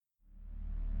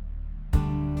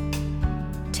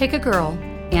Take a girl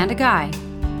and a guy,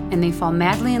 and they fall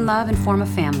madly in love and form a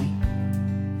family.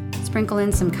 Sprinkle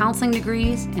in some counseling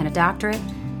degrees and a doctorate,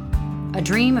 a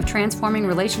dream of transforming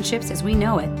relationships as we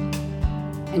know it.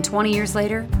 And 20 years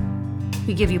later,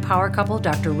 we give you power couple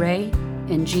Dr. Ray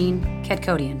and Jean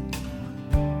Kadkodian.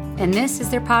 And this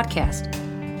is their podcast,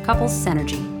 Couples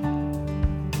Synergy.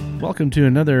 Welcome to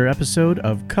another episode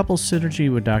of Couples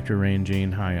Synergy with Dr. Ray and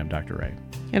Jean. Hi, I'm Dr. Ray.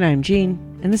 And I'm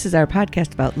Jean, and this is our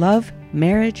podcast about love,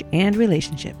 marriage, and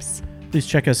relationships. Please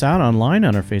check us out online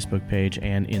on our Facebook page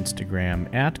and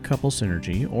Instagram at Couple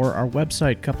Synergy or our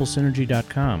website,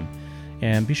 couplesynergy.com.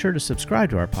 And be sure to subscribe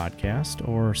to our podcast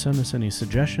or send us any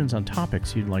suggestions on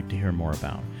topics you'd like to hear more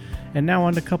about. And now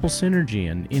on to Couple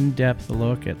Synergy, an in-depth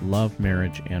look at love,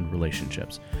 marriage, and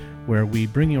relationships, where we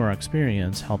bring you our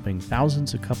experience helping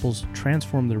thousands of couples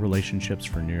transform their relationships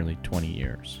for nearly 20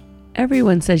 years.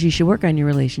 Everyone says you should work on your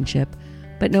relationship,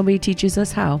 but nobody teaches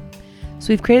us how. So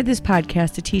we've created this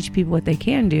podcast to teach people what they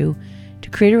can do to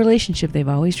create a relationship they've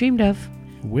always dreamed of.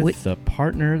 With the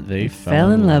partner they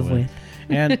fell in love with.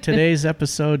 And today's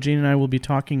episode, Jean and I will be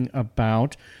talking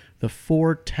about the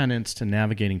 4 tenets to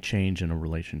navigating change in a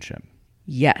relationship.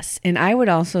 Yes, and I would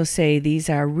also say these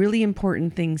are really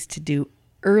important things to do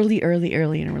early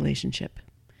in a relationship.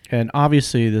 And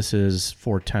obviously, this is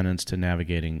 4 tenets to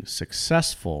navigating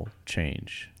successful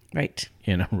change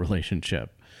in a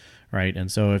relationship, right?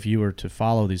 And so if you were to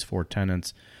follow these 4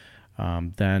 tenets,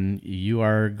 then you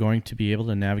are going to be able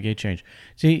to navigate change.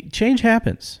 See, change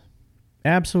happens.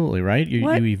 Absolutely, right? You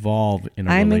evolve in a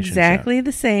relationship. I'm exactly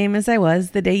the same as I was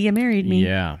the day you married me.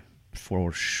 Yeah,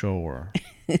 for sure.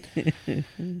 And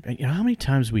you know how many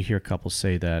times we hear couples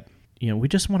say that, we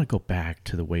just want to go back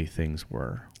to the way things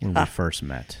were when we first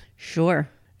met. Sure.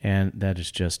 And that is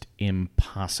just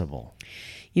impossible.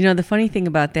 The funny thing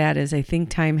about that is I think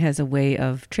time has a way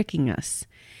of tricking us.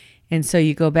 And so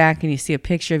you go back and you see a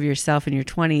picture of yourself in your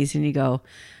 20s and you go,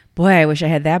 boy, I wish I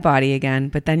had that body again.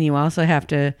 But then you also have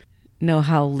to know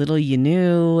how little you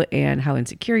knew and how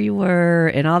insecure you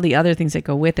were and all the other things that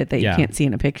go with it that you can't see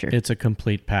in a picture. It's a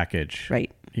complete package.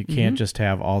 Right. You can't just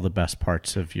have all the best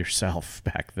parts of yourself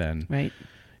back then. Right.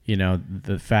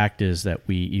 The fact is that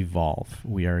we evolve.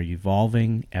 We are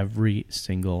evolving every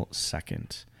single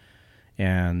second.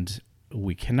 And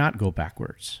we cannot go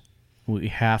backwards. We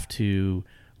have to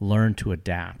learn to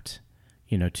adapt,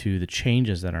 to the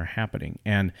changes that are happening.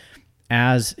 And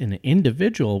as an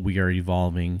individual, we are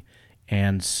evolving,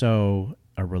 and so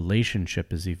a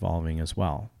relationship is evolving as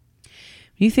well.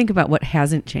 When you think about what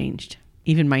hasn't changed,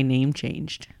 even my name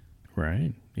changed.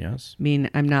 Right, yes. I mean,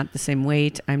 I'm not the same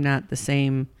weight. I'm not the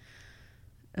same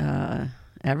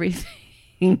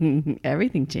everything.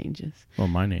 Everything changes. Well,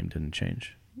 my name didn't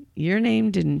change. Your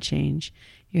name didn't change.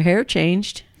 Your hair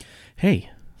changed.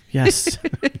 Hey, yes.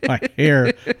 My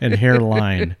hair and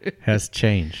hairline has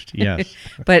changed, yes.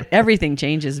 But everything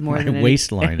changes more than my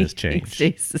waistline has changed.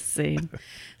 It stays the same.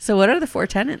 So what are the 4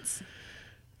 tenets?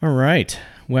 All right.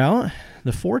 Well,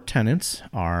 the 4 tenets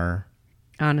are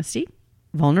honesty,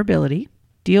 vulnerability,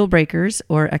 deal breakers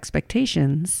or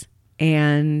expectations,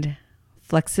 and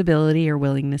flexibility or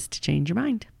willingness to change your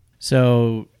mind.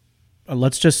 So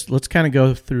let's kind of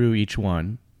go through each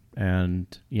one and,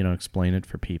 explain it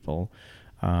for people.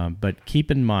 But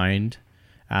keep in mind,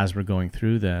 as we're going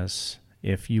through this,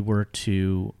 if you were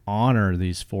to honor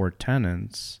these 4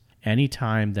 tenets,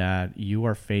 anytime that you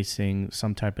are facing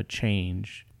some type of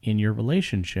change in your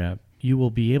relationship, you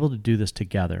will be able to do this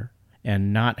together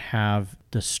and not have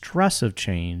the stress of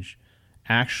change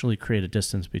actually create a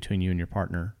distance between you and your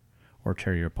partner or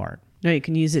tear you apart. No, you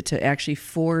can use it to actually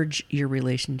forge your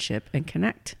relationship and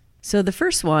connect. So the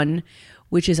first one,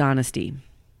 which is honesty.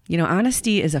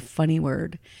 Honesty is a funny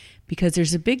word because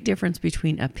there's a big difference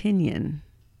between opinion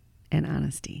and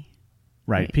honesty.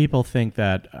 Right. People think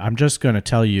that I'm just going to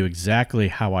tell you exactly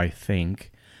how I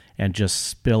think and just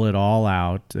spill it all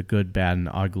out, the good, bad, and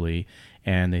ugly,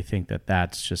 and they think that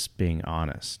that's just being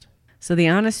honest. So the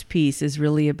honest piece is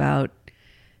really about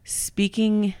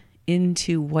speaking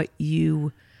into what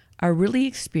you are really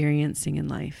experiencing in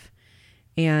life.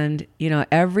 And,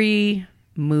 every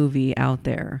movie out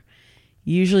there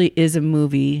usually is a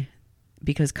movie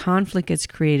because conflict gets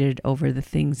created over the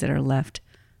things that are left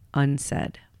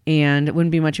unsaid. And it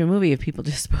wouldn't be much of a movie if people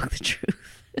just spoke the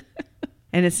truth.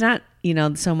 And it's not,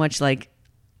 so much like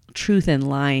truth and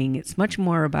lying. It's much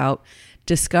more about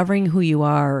discovering who you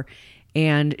are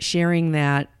and sharing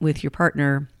that with your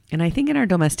partner. And I think in our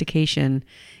domestication,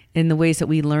 in the ways that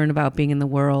we learn about being in the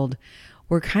world,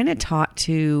 we're kind of taught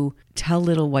to tell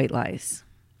little white lies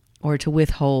or to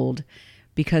withhold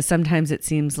because sometimes it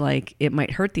seems like it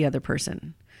might hurt the other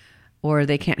person. or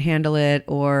they can't handle it,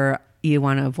 or you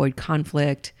want to avoid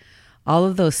conflict. All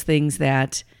of those things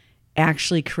that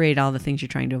actually create all the things you're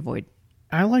trying to avoid.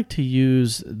 I like to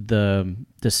use the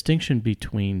distinction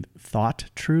between thought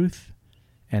truth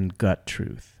and gut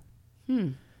truth.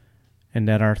 And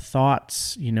that our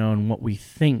thoughts, and what we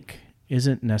think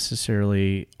isn't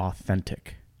necessarily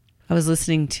authentic. I was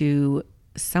listening to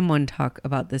someone talk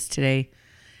about this today,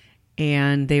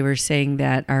 and they were saying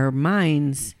that our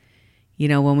minds,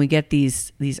 when we get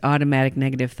these automatic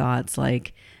negative thoughts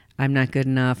like I'm not good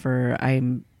enough, or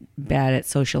I'm bad at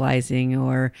socializing,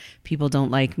 or people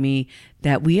don't like me,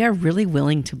 that we are really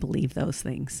willing to believe those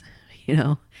things.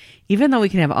 Even though we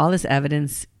can have all this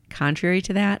evidence contrary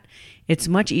to that, it's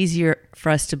much easier for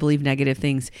us to believe negative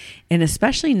things, and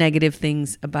especially negative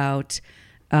things about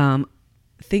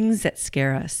things that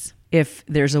scare us. If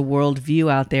there's a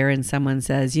worldview out there and someone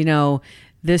says,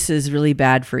 this is really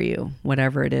bad for you,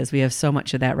 whatever it is. We have so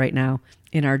much of that right now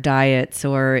in our diets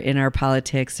or in our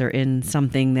politics or in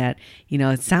something that,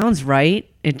 it sounds right.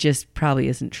 It just probably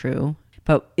isn't true.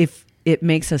 But if it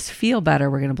makes us feel better,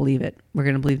 we're going to believe it. We're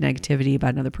going to believe negativity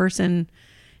about another person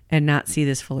and not see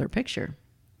this fuller picture.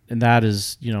 And that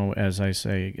is, as I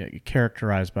say,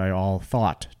 characterized by all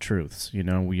thought truths.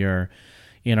 We are,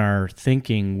 in our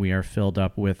thinking, we are filled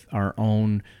up with our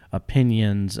own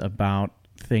opinions about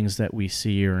things that we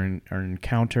see or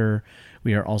encounter.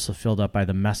 We are also filled up by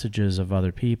the messages of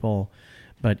other people.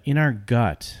 But in our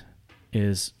gut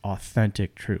is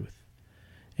authentic truth.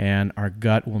 And our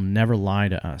gut will never lie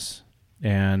to us.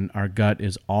 And our gut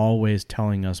is always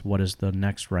telling us what is the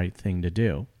next right thing to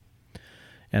do.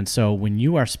 And so when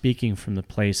you are speaking from the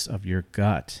place of your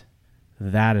gut,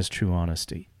 that is true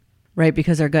honesty. Right,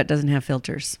 because our gut doesn't have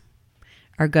filters.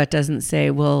 Our gut doesn't say,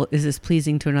 well, is this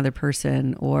pleasing to another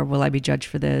person? Or will I be judged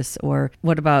for this? Or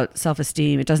what about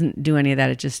self-esteem? It doesn't do any of that.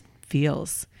 It just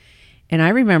feels. And I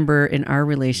remember in our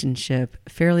relationship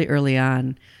fairly early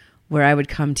on where I would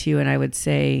come to you and I would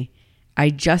say, I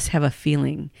just have a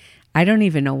feeling. I don't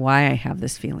even know why I have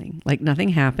this feeling. Like nothing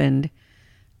happened.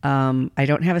 I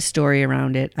don't have a story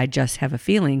around it. I just have a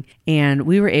feeling. And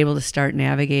we were able to start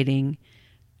navigating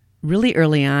really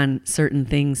early on certain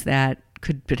things that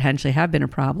could potentially have been a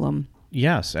problem.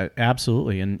 Yes,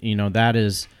 absolutely. And, that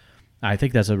is, I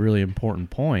think that's a really important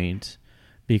point,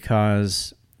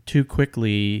 because too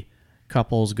quickly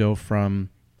couples go from,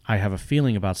 I have a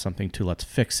feeling about something, to let's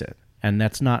fix it. And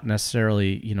that's not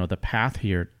necessarily, the path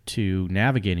here to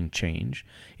navigating change.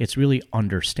 It's really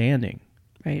understanding.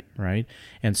 Right.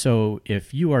 And so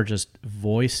if you are just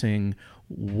voicing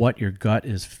what your gut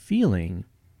is feeling,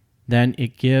 then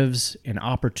it gives an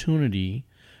opportunity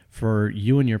for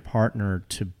you and your partner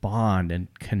to bond and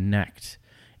connect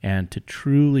and to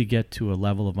truly get to a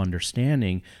level of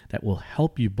understanding that will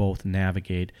help you both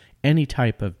navigate any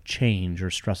type of change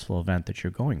or stressful event that you're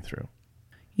going through.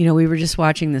 We were just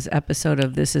watching this episode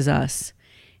of This Is Us,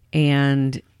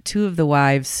 and two of the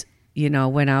wives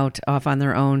went out off on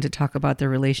their own to talk about their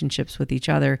relationships with each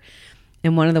other.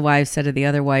 And one of the wives said to the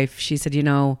other wife, she said,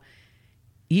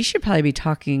 you should probably be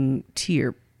talking to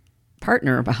your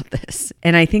partner about this.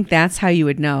 And I think that's how you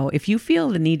would know. If you feel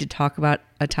the need to talk about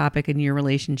a topic in your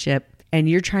relationship and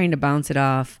you're trying to bounce it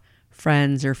off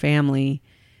friends or family,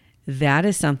 that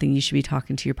is something you should be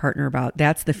talking to your partner about.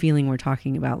 That's the feeling we're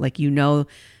talking about. Like,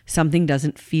 something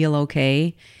doesn't feel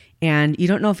okay. And you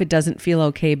don't know if it doesn't feel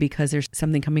okay because there's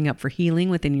something coming up for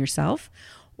healing within yourself,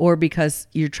 or because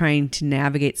you're trying to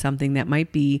navigate something that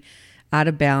might be out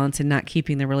of balance and not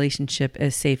keeping the relationship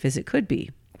as safe as it could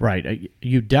be. Right.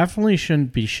 You definitely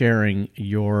shouldn't be sharing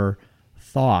your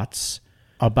thoughts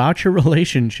about your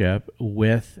relationship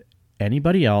with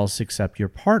anybody else except your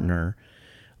partner,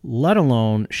 let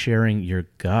alone sharing your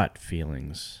gut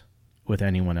feelings with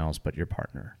anyone else but your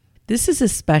partner. This is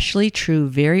especially true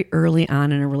very early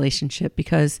on in a relationship,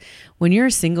 because when you're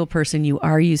a single person, you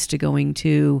are used to going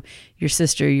to your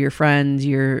sister, your friends,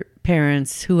 your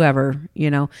parents, whoever,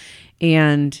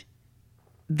 and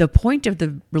the point of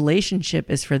the relationship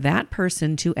is for that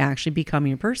person to actually become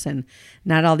your person,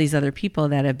 not all these other people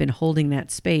that have been holding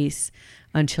that space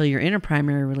until you're in a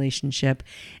primary relationship.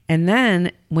 And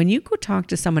then when you go talk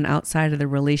to someone outside of the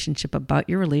relationship about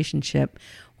your relationship,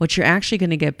 what you're actually going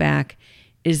to get back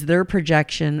is their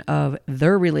projection of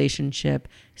their relationship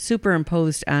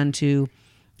superimposed onto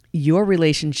your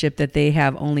relationship that they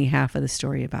have only half of the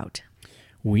story about.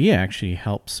 We actually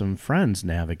helped some friends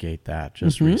navigate that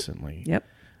just recently. Yep.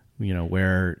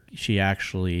 Where she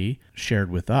actually shared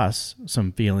with us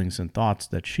some feelings and thoughts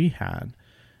that she had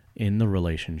in the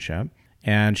relationship,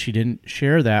 and she didn't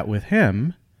share that with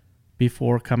him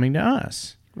before coming to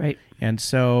us. Right. And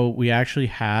so we actually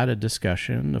had a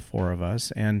discussion, the four of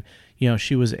us, and,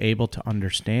 she was able to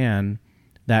understand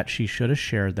that she should have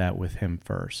shared that with him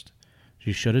first.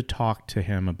 She should have talked to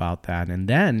him about that. And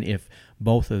then if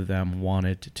both of them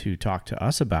wanted to talk to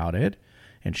us about it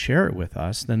and share it with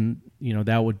us, then,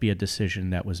 that would be a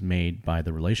decision that was made by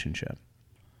the relationship.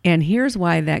 And here's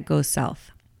why that goes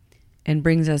south and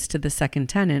brings us to the second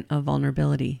tenet of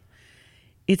vulnerability.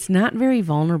 It's not very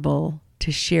vulnerable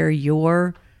to share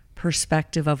your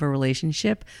perspective of a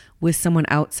relationship with someone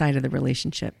outside of the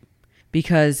relationship,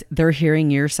 because they're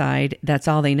hearing your side. That's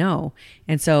all they know.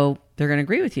 And so they're going to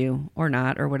agree with you or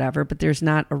not or whatever, but there's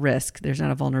not a risk. There's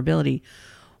not a vulnerability.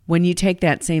 When you take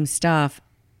that same stuff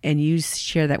and you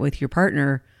share that with your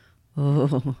partner,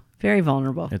 very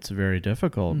vulnerable. It's very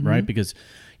difficult, right? Because,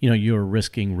 you're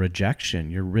risking rejection.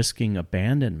 You're risking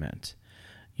abandonment.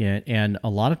 Yeah, and a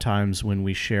lot of times when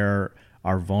we share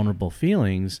our vulnerable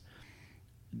feelings,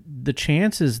 the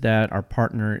chances that our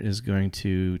partner is going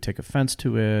to take offense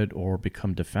to it or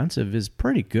become defensive is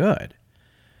pretty good,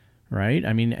 right?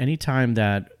 I mean, anytime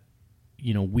that,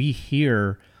 we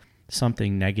hear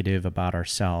something negative about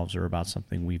ourselves or about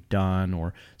something we've done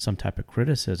or some type of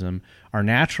criticism, our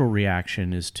natural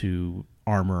reaction is to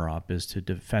armor up, is to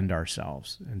defend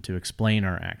ourselves and to explain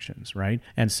our actions, right?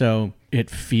 And so it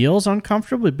feels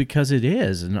uncomfortable because it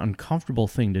is an uncomfortable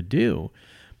thing to do,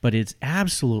 but it's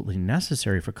absolutely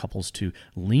necessary for couples to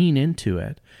lean into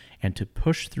it and to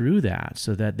push through that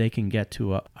so that they can get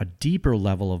to a deeper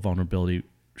level of vulnerability,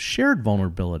 shared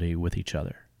vulnerability with each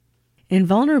other. And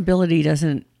vulnerability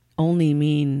doesn't only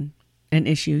mean an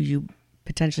issue you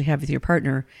potentially have with your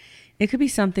partner. It could be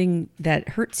something that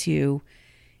hurts you,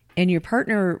 and your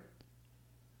partner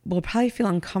will probably feel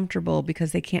uncomfortable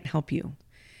because they can't help you.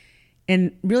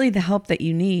 And really the help that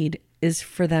you need is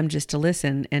for them just to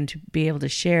listen and to be able to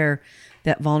share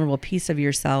that vulnerable piece of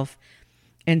yourself.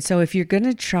 And so if you're going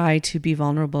to try to be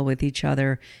vulnerable with each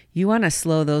other, you want to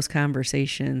slow those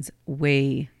conversations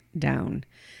way down.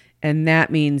 And that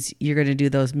means you're going to do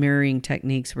those mirroring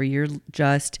techniques where you're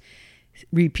just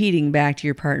repeating back to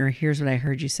your partner, here's what I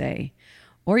heard you say.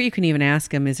 Or you can even ask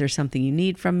them, is there something you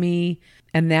need from me?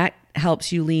 And that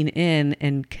helps you lean in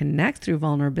and connect through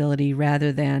vulnerability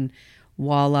rather than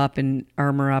wall up and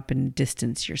armor up and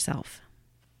distance yourself.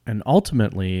 And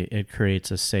ultimately, it creates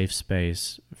a safe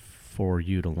space for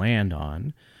you to land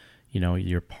on.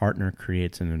 Your partner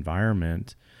creates an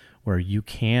environment where you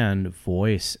can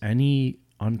voice any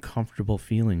uncomfortable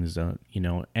feelings,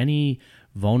 any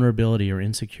vulnerability or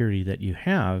insecurity that you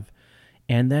have.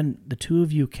 And then the two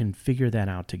of you can figure that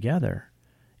out together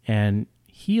and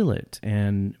heal it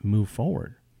and move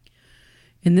forward.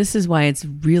 And this is why it's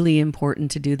really important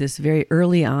to do this very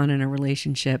early on in a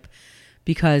relationship,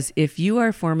 because if you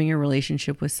are forming a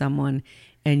relationship with someone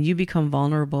and you become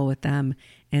vulnerable with them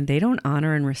and they don't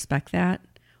honor and respect that,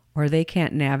 or they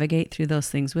can't navigate through those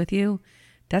things with you,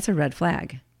 that's a red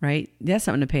flag, right? That's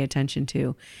something to pay attention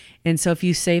to. And so if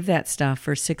you save that stuff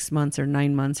for 6 months or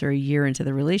 9 months or a year into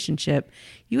the relationship,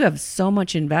 you have so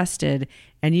much invested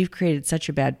and you've created such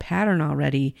a bad pattern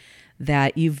already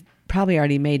that you've probably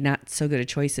already made not so good of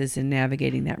choices in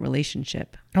navigating that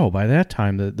relationship. Oh, by that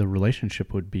time, the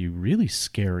relationship would be really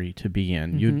scary to be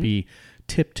in. You'd be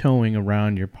tiptoeing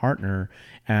around your partner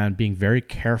and being very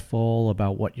careful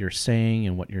about what you're saying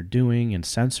and what you're doing and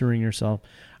censoring yourself.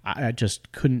 I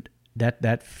just couldn't,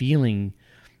 that feeling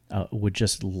would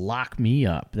just lock me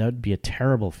up. That would be a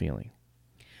terrible feeling.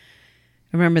 I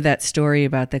remember that story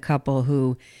about the couple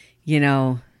who,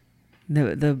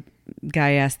 the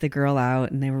guy asked the girl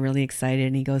out and they were really excited,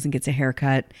 and he goes and gets a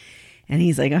haircut and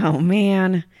he's like, oh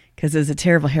man, because it was a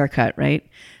terrible haircut, right?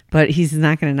 But he's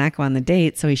not going to not go on the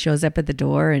date. So he shows up at the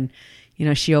door and,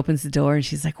 she opens the door and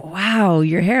she's like, wow,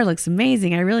 your hair looks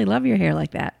amazing. I really love your hair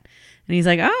like that. And he's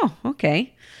like, oh,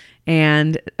 okay.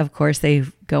 And of course they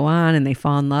go on and they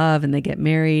fall in love and they get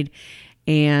married.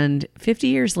 And 50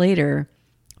 years later,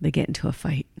 they get into a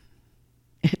fight.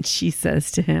 And she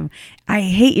says to him, I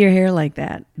hate your hair like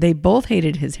that. They both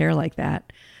hated his hair like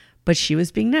that, but she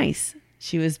was being nice.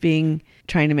 She was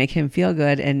trying to make him feel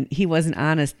good. And he wasn't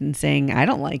honest in saying, I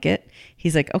don't like it.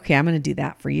 He's like, okay, I'm going to do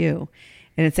that for you.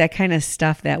 And it's that kind of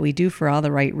stuff that we do for all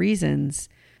the right reasons,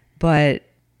 but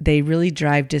they really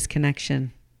drive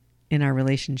disconnection in our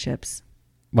relationships.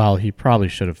 Well, he probably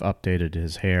should have updated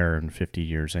his hair in 50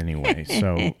 years anyway.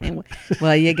 So,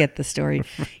 well, you get the story.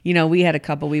 We had a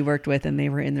couple we worked with and they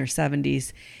were in their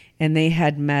 70s and they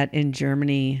had met in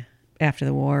Germany after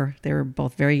the war. They were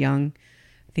both very young.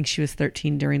 I think she was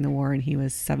 13 during the war and he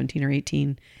was 17 or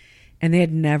 18. And they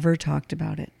had never talked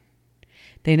about it.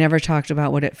 They never talked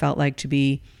about what it felt like to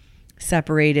be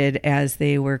separated as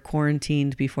they were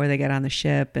quarantined before they got on the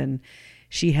ship, and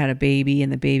she had a baby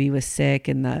and the baby was sick,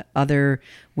 and the other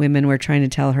women were trying to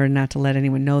tell her not to let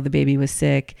anyone know the baby was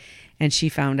sick, and she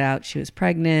found out she was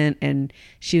pregnant, and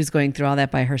she was going through all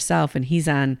that by herself, and he's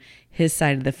on his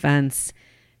side of the fence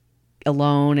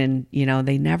alone. And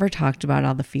they never talked about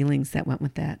all the feelings that went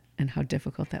with that and how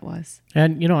difficult that was.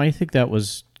 And I think that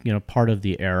was part of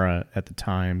the era at the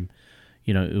time.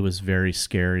 It was very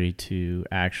scary to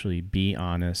actually be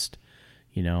honest,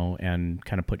 and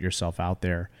kind of put yourself out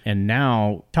there. And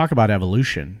now, talk about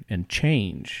evolution and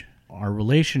change. Our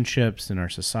relationships and our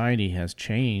society has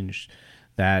changed,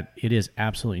 that it is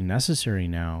absolutely necessary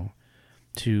now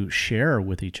to share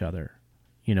with each other,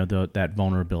 that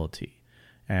vulnerability,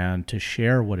 and to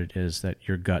share what it is that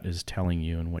your gut is telling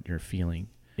you and what you're feeling.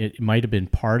 It might have been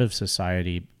part of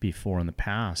society before in the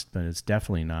past, but it's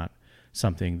definitely not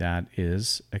something that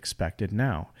is expected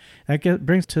now. That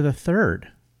brings to the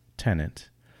third tenet,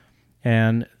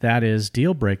 and that is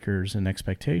deal breakers and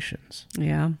expectations.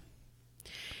 Yeah.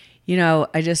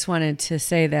 I just wanted to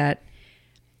say that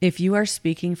if you are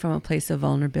speaking from a place of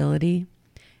vulnerability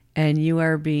and you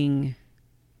are being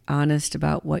honest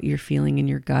about what you're feeling in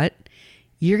your gut,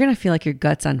 you're going to feel like your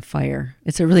gut's on fire.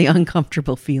 It's a really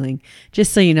uncomfortable feeling.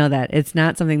 Just so you know that. It's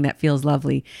not something that feels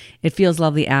lovely. It feels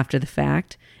lovely after the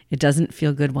fact. It doesn't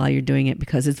feel good while you're doing it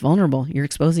because it's vulnerable. You're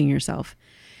exposing yourself.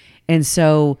 And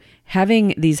so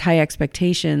having these high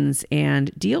expectations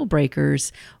and deal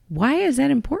breakers, why is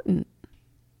that important?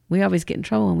 We always get in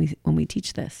trouble when we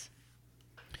teach this.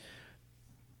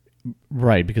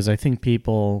 Right, because I think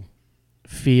people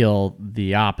feel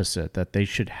the opposite, that they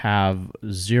should have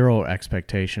zero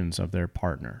expectations of their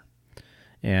partner.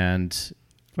 And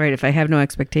right, if I have no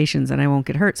expectations, then I won't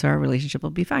get hurt, so our relationship will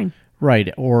be fine.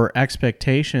 Right, or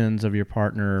expectations of your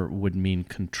partner would mean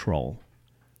control,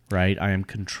 right? I am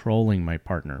controlling my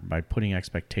partner by putting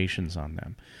expectations on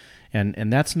them.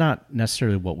 And that's not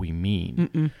necessarily what we mean.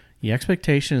 Mm-mm. The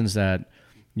expectations that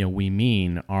we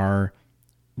mean are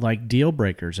like deal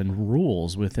breakers and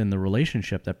rules within the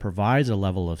relationship that provides a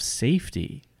level of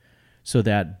safety so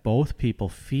that both people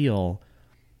feel,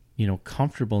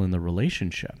 comfortable in the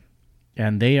relationship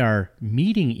and they are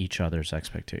meeting each other's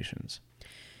expectations.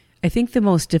 I think the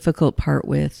most difficult part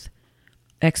with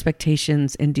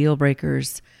expectations and deal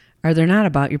breakers are they're not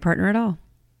about your partner at all,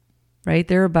 right?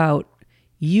 They're about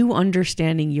you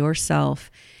understanding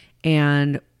yourself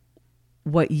and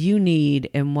what you need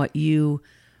and what you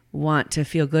want to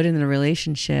feel good in the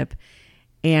relationship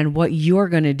and what you're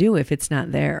going to do if it's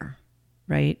not there,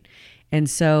 right? And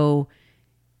so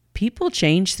people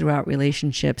change throughout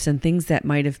relationships, and things that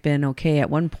might have been okay at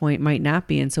one point might not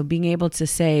be. And so being able to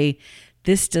say,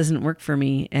 this doesn't work for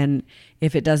me, and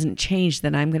if it doesn't change,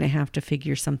 then I'm going to have to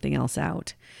figure something else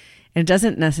out. And it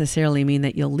doesn't necessarily mean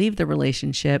that you'll leave the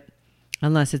relationship.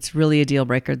 Unless it's really a deal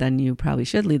breaker, then you probably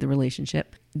should leave the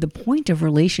relationship. The point of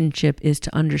relationship is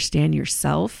to understand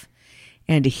yourself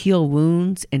and to heal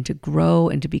wounds and to grow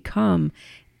and to become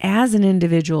as an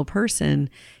individual person,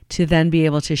 to then be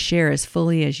able to share as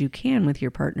fully as you can with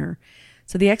your partner.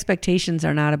 So the expectations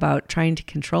are not about trying to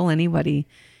control anybody.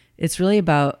 It's really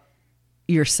about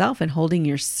yourself and holding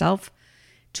yourself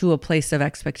to a place of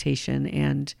expectation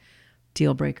and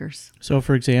deal breakers. So,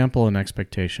 for example, an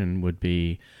expectation would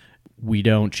be we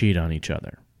don't cheat on each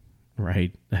other,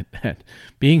 right? That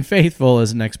being faithful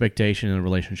is an expectation in a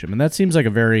relationship. And that seems like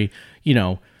a very,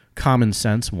 common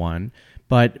sense one.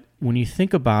 But when you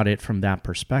think about it from that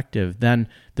perspective, then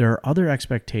there are other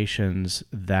expectations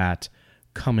that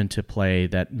come into play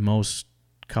that most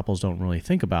couples don't really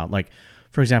think about. Like,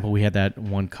 for example, we had that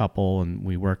one couple and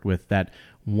we worked with that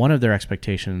one of their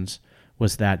expectations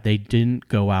was that they didn't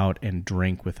go out and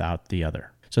drink without the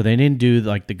other. So they didn't do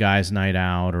like the guy's night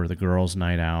out or the girl's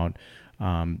night out.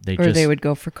 They would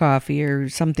go for coffee or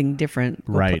something different.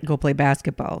 Right. Go play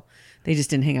basketball. They just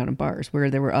didn't hang out in bars where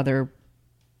there were other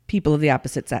people of the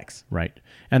opposite sex. Right.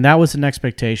 And that was an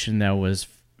expectation that was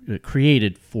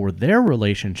created for their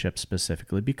relationship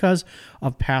specifically because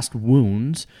of past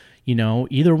wounds,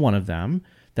 either one of them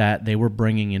that they were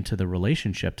bringing into the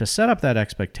relationship. To set up that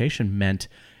expectation meant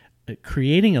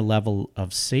creating a level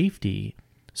of safety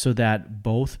so that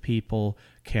both people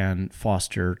can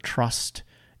foster trust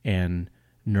and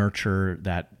nurture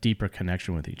that deeper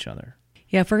connection with each other.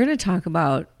 Yeah, if we're going to talk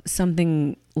about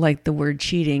something like the word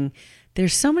cheating,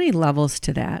 there's so many levels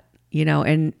to that,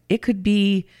 and it could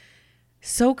be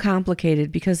so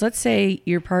complicated because let's say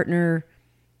your partner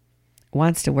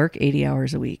wants to work 80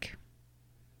 hours a week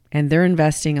and they're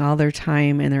investing all their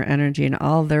time and their energy and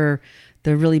all the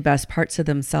really best parts of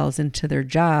themselves into their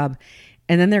job.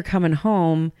 And then they're coming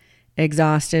home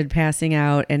exhausted, passing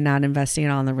out, and not investing it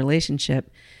all in the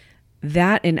relationship,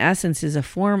 that in essence is a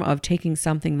form of taking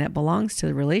something that belongs to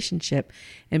the relationship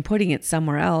and putting it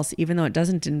somewhere else, even though it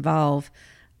doesn't involve,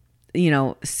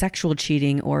 sexual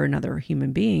cheating or another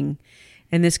human being.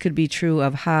 And this could be true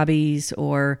of hobbies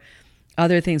or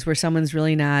other things where someone's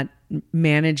really not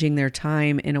managing their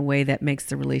time in a way that makes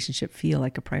the relationship feel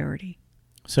like a priority.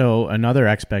 So another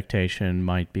expectation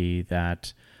might be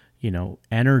that,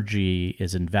 energy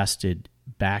is invested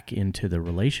back into the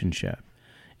relationship,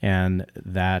 and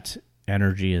that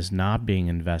energy is not being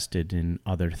invested in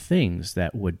other things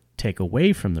that would take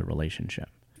away from the relationship.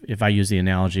 If I use the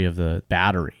analogy of the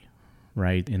battery,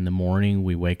 right? In the morning,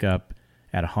 we wake up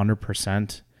at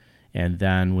 100%, and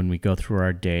then when we go through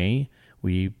our day,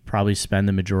 we probably spend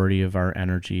the majority of our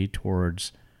energy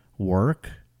towards work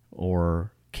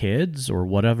or kids or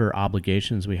whatever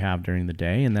obligations we have during the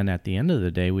day. And then at the end of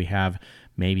the day, we have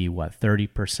maybe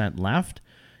 30% left.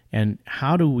 And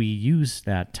how do we use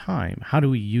that time? How do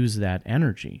we use that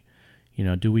energy?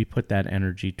 Do we put that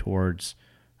energy towards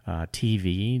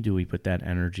TV? Do we put that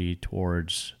energy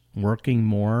towards working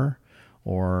more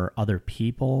or other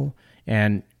people?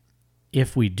 And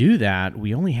if we do that,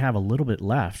 we only have a little bit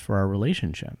left for our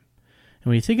relationship. And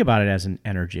when you think about it as an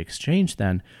energy exchange,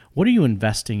 then what are you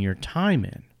investing your time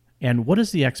in? And what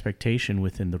is the expectation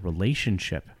within the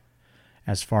relationship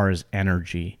as far as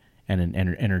energy and an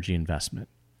energy investment?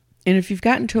 And if you've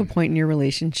gotten to a point in your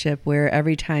relationship where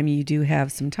every time you do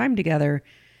have some time together,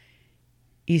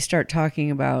 you start talking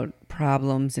about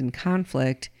problems and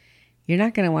conflict, you're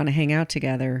not going to want to hang out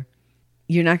together.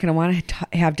 You're not going to want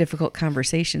to have difficult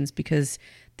conversations because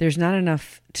there's not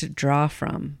enough to draw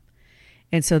from.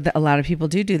 And so a lot of people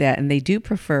do that, and they do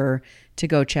prefer to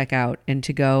go check out and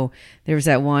to go. There was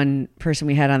that one person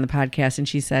we had on the podcast, and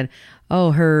she said,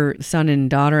 her son and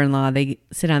daughter-in-law, they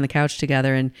sit on the couch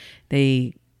together and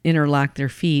they interlock their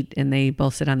feet and they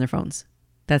both sit on their phones.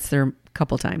 That's their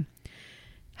couple time.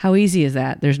 How easy is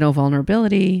that? There's no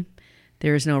vulnerability.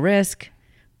 There is no risk.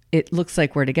 It looks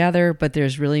like we're together, but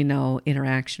there's really no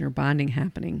interaction or bonding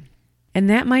happening. And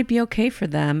that might be okay for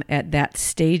them at that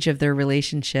stage of their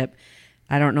relationship.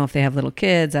 I don't know if they have little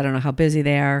kids. I don't know how busy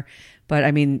they are. But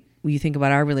I mean, when you think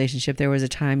about our relationship, there was a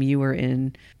time you were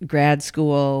in grad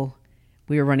school.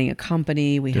 We were running a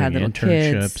company. We had little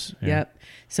kids. Yeah. Yep.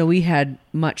 So we had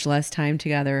much less time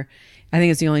together. I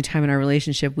think it's the only time in our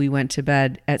relationship we went to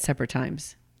bed at separate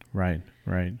times. Right.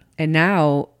 And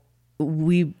now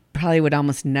we probably would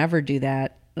almost never do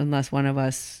that unless one of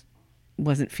us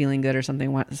wasn't feeling good or something,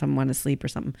 someone wanted to sleep or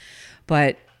something.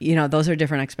 But, those are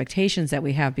different expectations that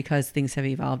we have because things have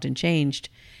evolved and changed,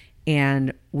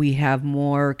 and we have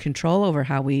more control over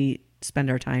how we spend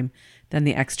our time than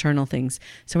the external things.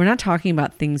 So we're not talking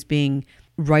about things being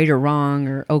right or wrong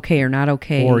or okay or not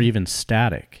okay. Or even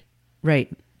static.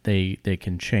 Right. They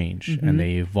can change and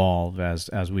they evolve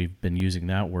as we've been using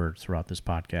that word throughout this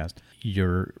podcast.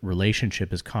 Your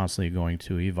relationship is constantly going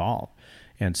to evolve.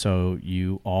 And so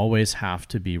you always have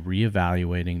to be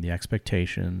reevaluating the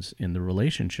expectations in the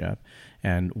relationship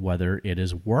and whether it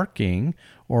is working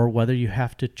or whether you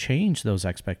have to change those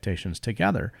expectations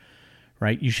together,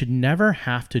 right? You should never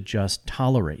have to just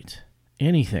tolerate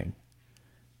anything.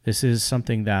 This is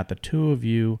something that the two of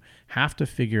you have to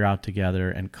figure out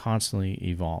together and constantly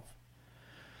evolve.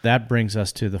 That brings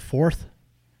us to the fourth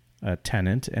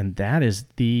tenet, and that is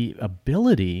the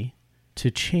ability to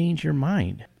change your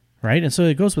mind, right? And so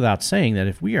it goes without saying that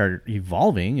if we are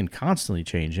evolving and constantly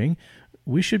changing,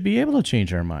 we should be able to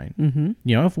change our mind. Mm-hmm.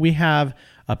 If we have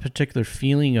a particular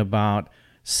feeling about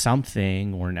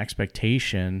something or an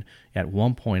expectation at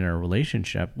one point in our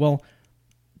relationship, well,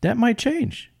 that might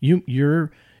change.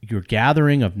 Your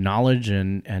gathering of knowledge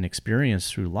and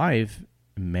experience through life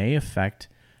may affect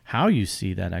how you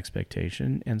see that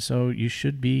expectation. And so you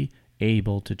should be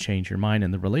able to change your mind,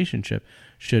 and the relationship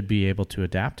should be able to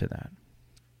adapt to that.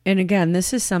 And again,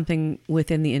 this is something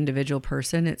within the individual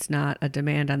person. It's not a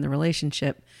demand on the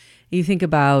relationship. You think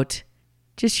about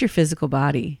just your physical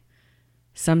body.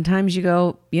 Sometimes you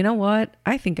go, you know what?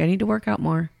 I think I need to work out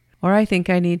more. Or I think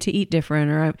I need to eat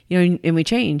different, or, and we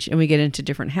change and we get into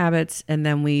different habits, and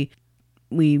then we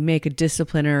make a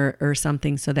discipline or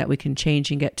something so that we can change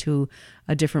and get to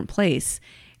a different place.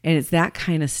 And it's that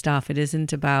kind of stuff. It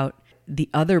isn't about the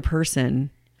other person.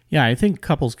 Yeah, I think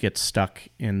couples get stuck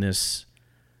in this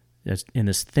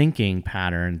thinking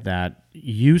pattern that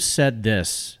you said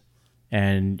this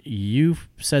and you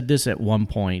said this at one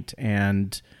point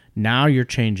and now you're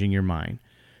changing your mind.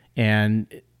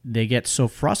 And they get so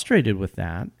frustrated with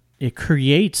that, it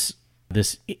creates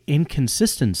this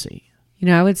inconsistency.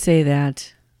 I would say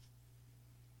that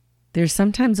there's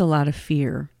sometimes a lot of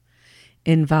fear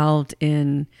involved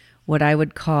in what I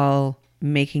would call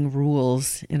making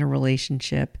rules in a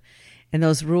relationship. And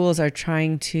those rules are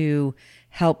trying to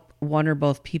help one or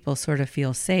both people sort of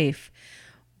feel safe.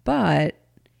 But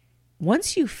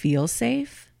once you feel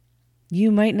safe,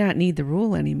 you might not need the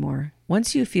rule anymore.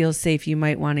 Once you feel safe, you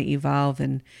might want to evolve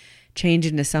and change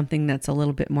into something that's a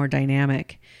little bit more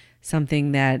dynamic,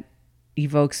 something that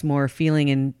evokes more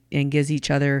feeling and gives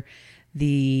each other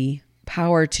the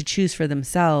power to choose for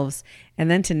themselves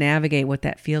and then to navigate what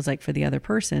that feels like for the other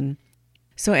person.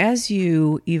 So as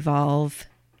you evolve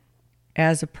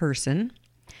as a person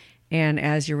and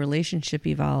as your relationship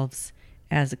evolves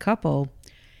as a couple,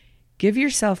 give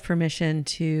yourself permission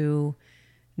to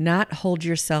not hold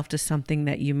yourself to something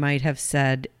that you might have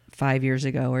said 5 years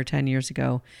ago or 10 years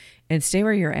ago, and stay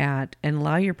where you're at and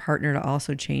allow your partner to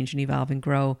also change and evolve and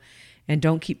grow. And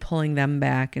don't keep pulling them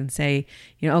back and say,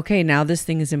 okay, now this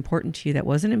thing is important to you that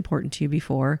wasn't important to you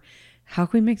before. How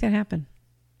can we make that happen?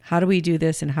 How do we do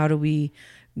this, and how do we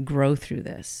grow through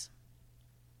this?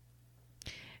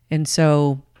 And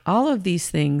so all of these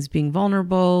things, being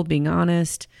vulnerable, being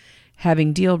honest,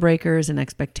 having deal breakers and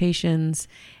expectations,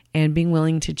 and being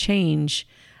willing to change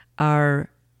are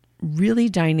really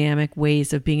dynamic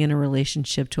ways of being in a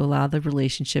relationship to allow the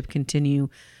relationship continue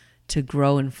to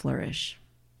grow and flourish.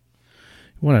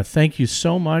 I want to thank you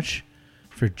so much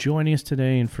for joining us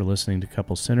today and for listening to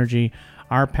Couples Synergy.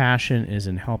 Our passion is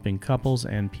in helping couples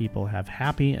and people have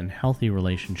happy and healthy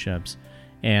relationships,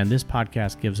 and this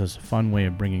podcast gives us a fun way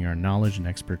of bringing our knowledge and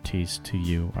expertise to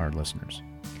you, our listeners.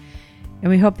 And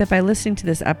we hope that by listening to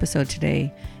this episode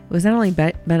today, it was not only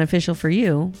beneficial for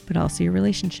you, but also your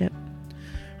relationship.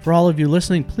 For all of you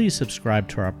listening, please subscribe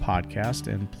to our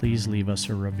podcast and please leave us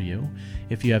a review.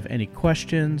 If you have any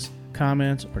questions,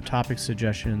 comments, or topic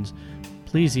suggestions,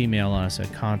 please email us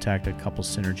at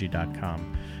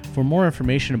contact@couplesynergy.com. For more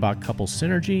information about Couples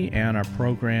Synergy and our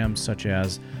programs such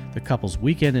as the Couples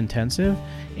Weekend Intensive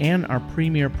and our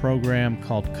premier program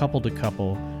called Couple to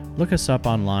Couple, look us up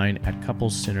online at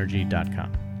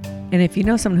couplesynergy.com. And if you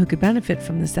know someone who could benefit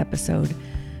from this episode,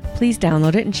 please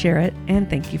download it and share it. And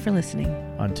thank you for listening.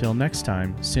 Until next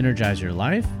time, synergize your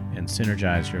life and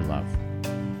synergize your love.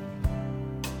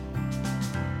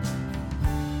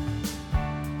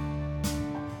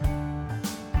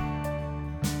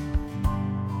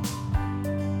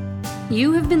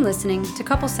 You have been listening to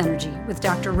Couple Synergy with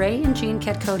Dr. Ray and Jean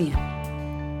Ketkodian.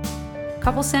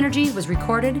 Couple Synergy was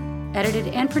recorded, edited,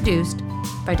 and produced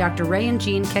by Dr. Ray and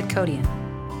Jean Ketkodian.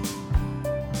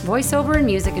 Voiceover and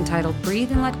music entitled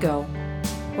Breathe and Let Go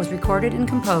was recorded and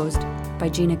composed by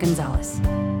Gina Gonzalez.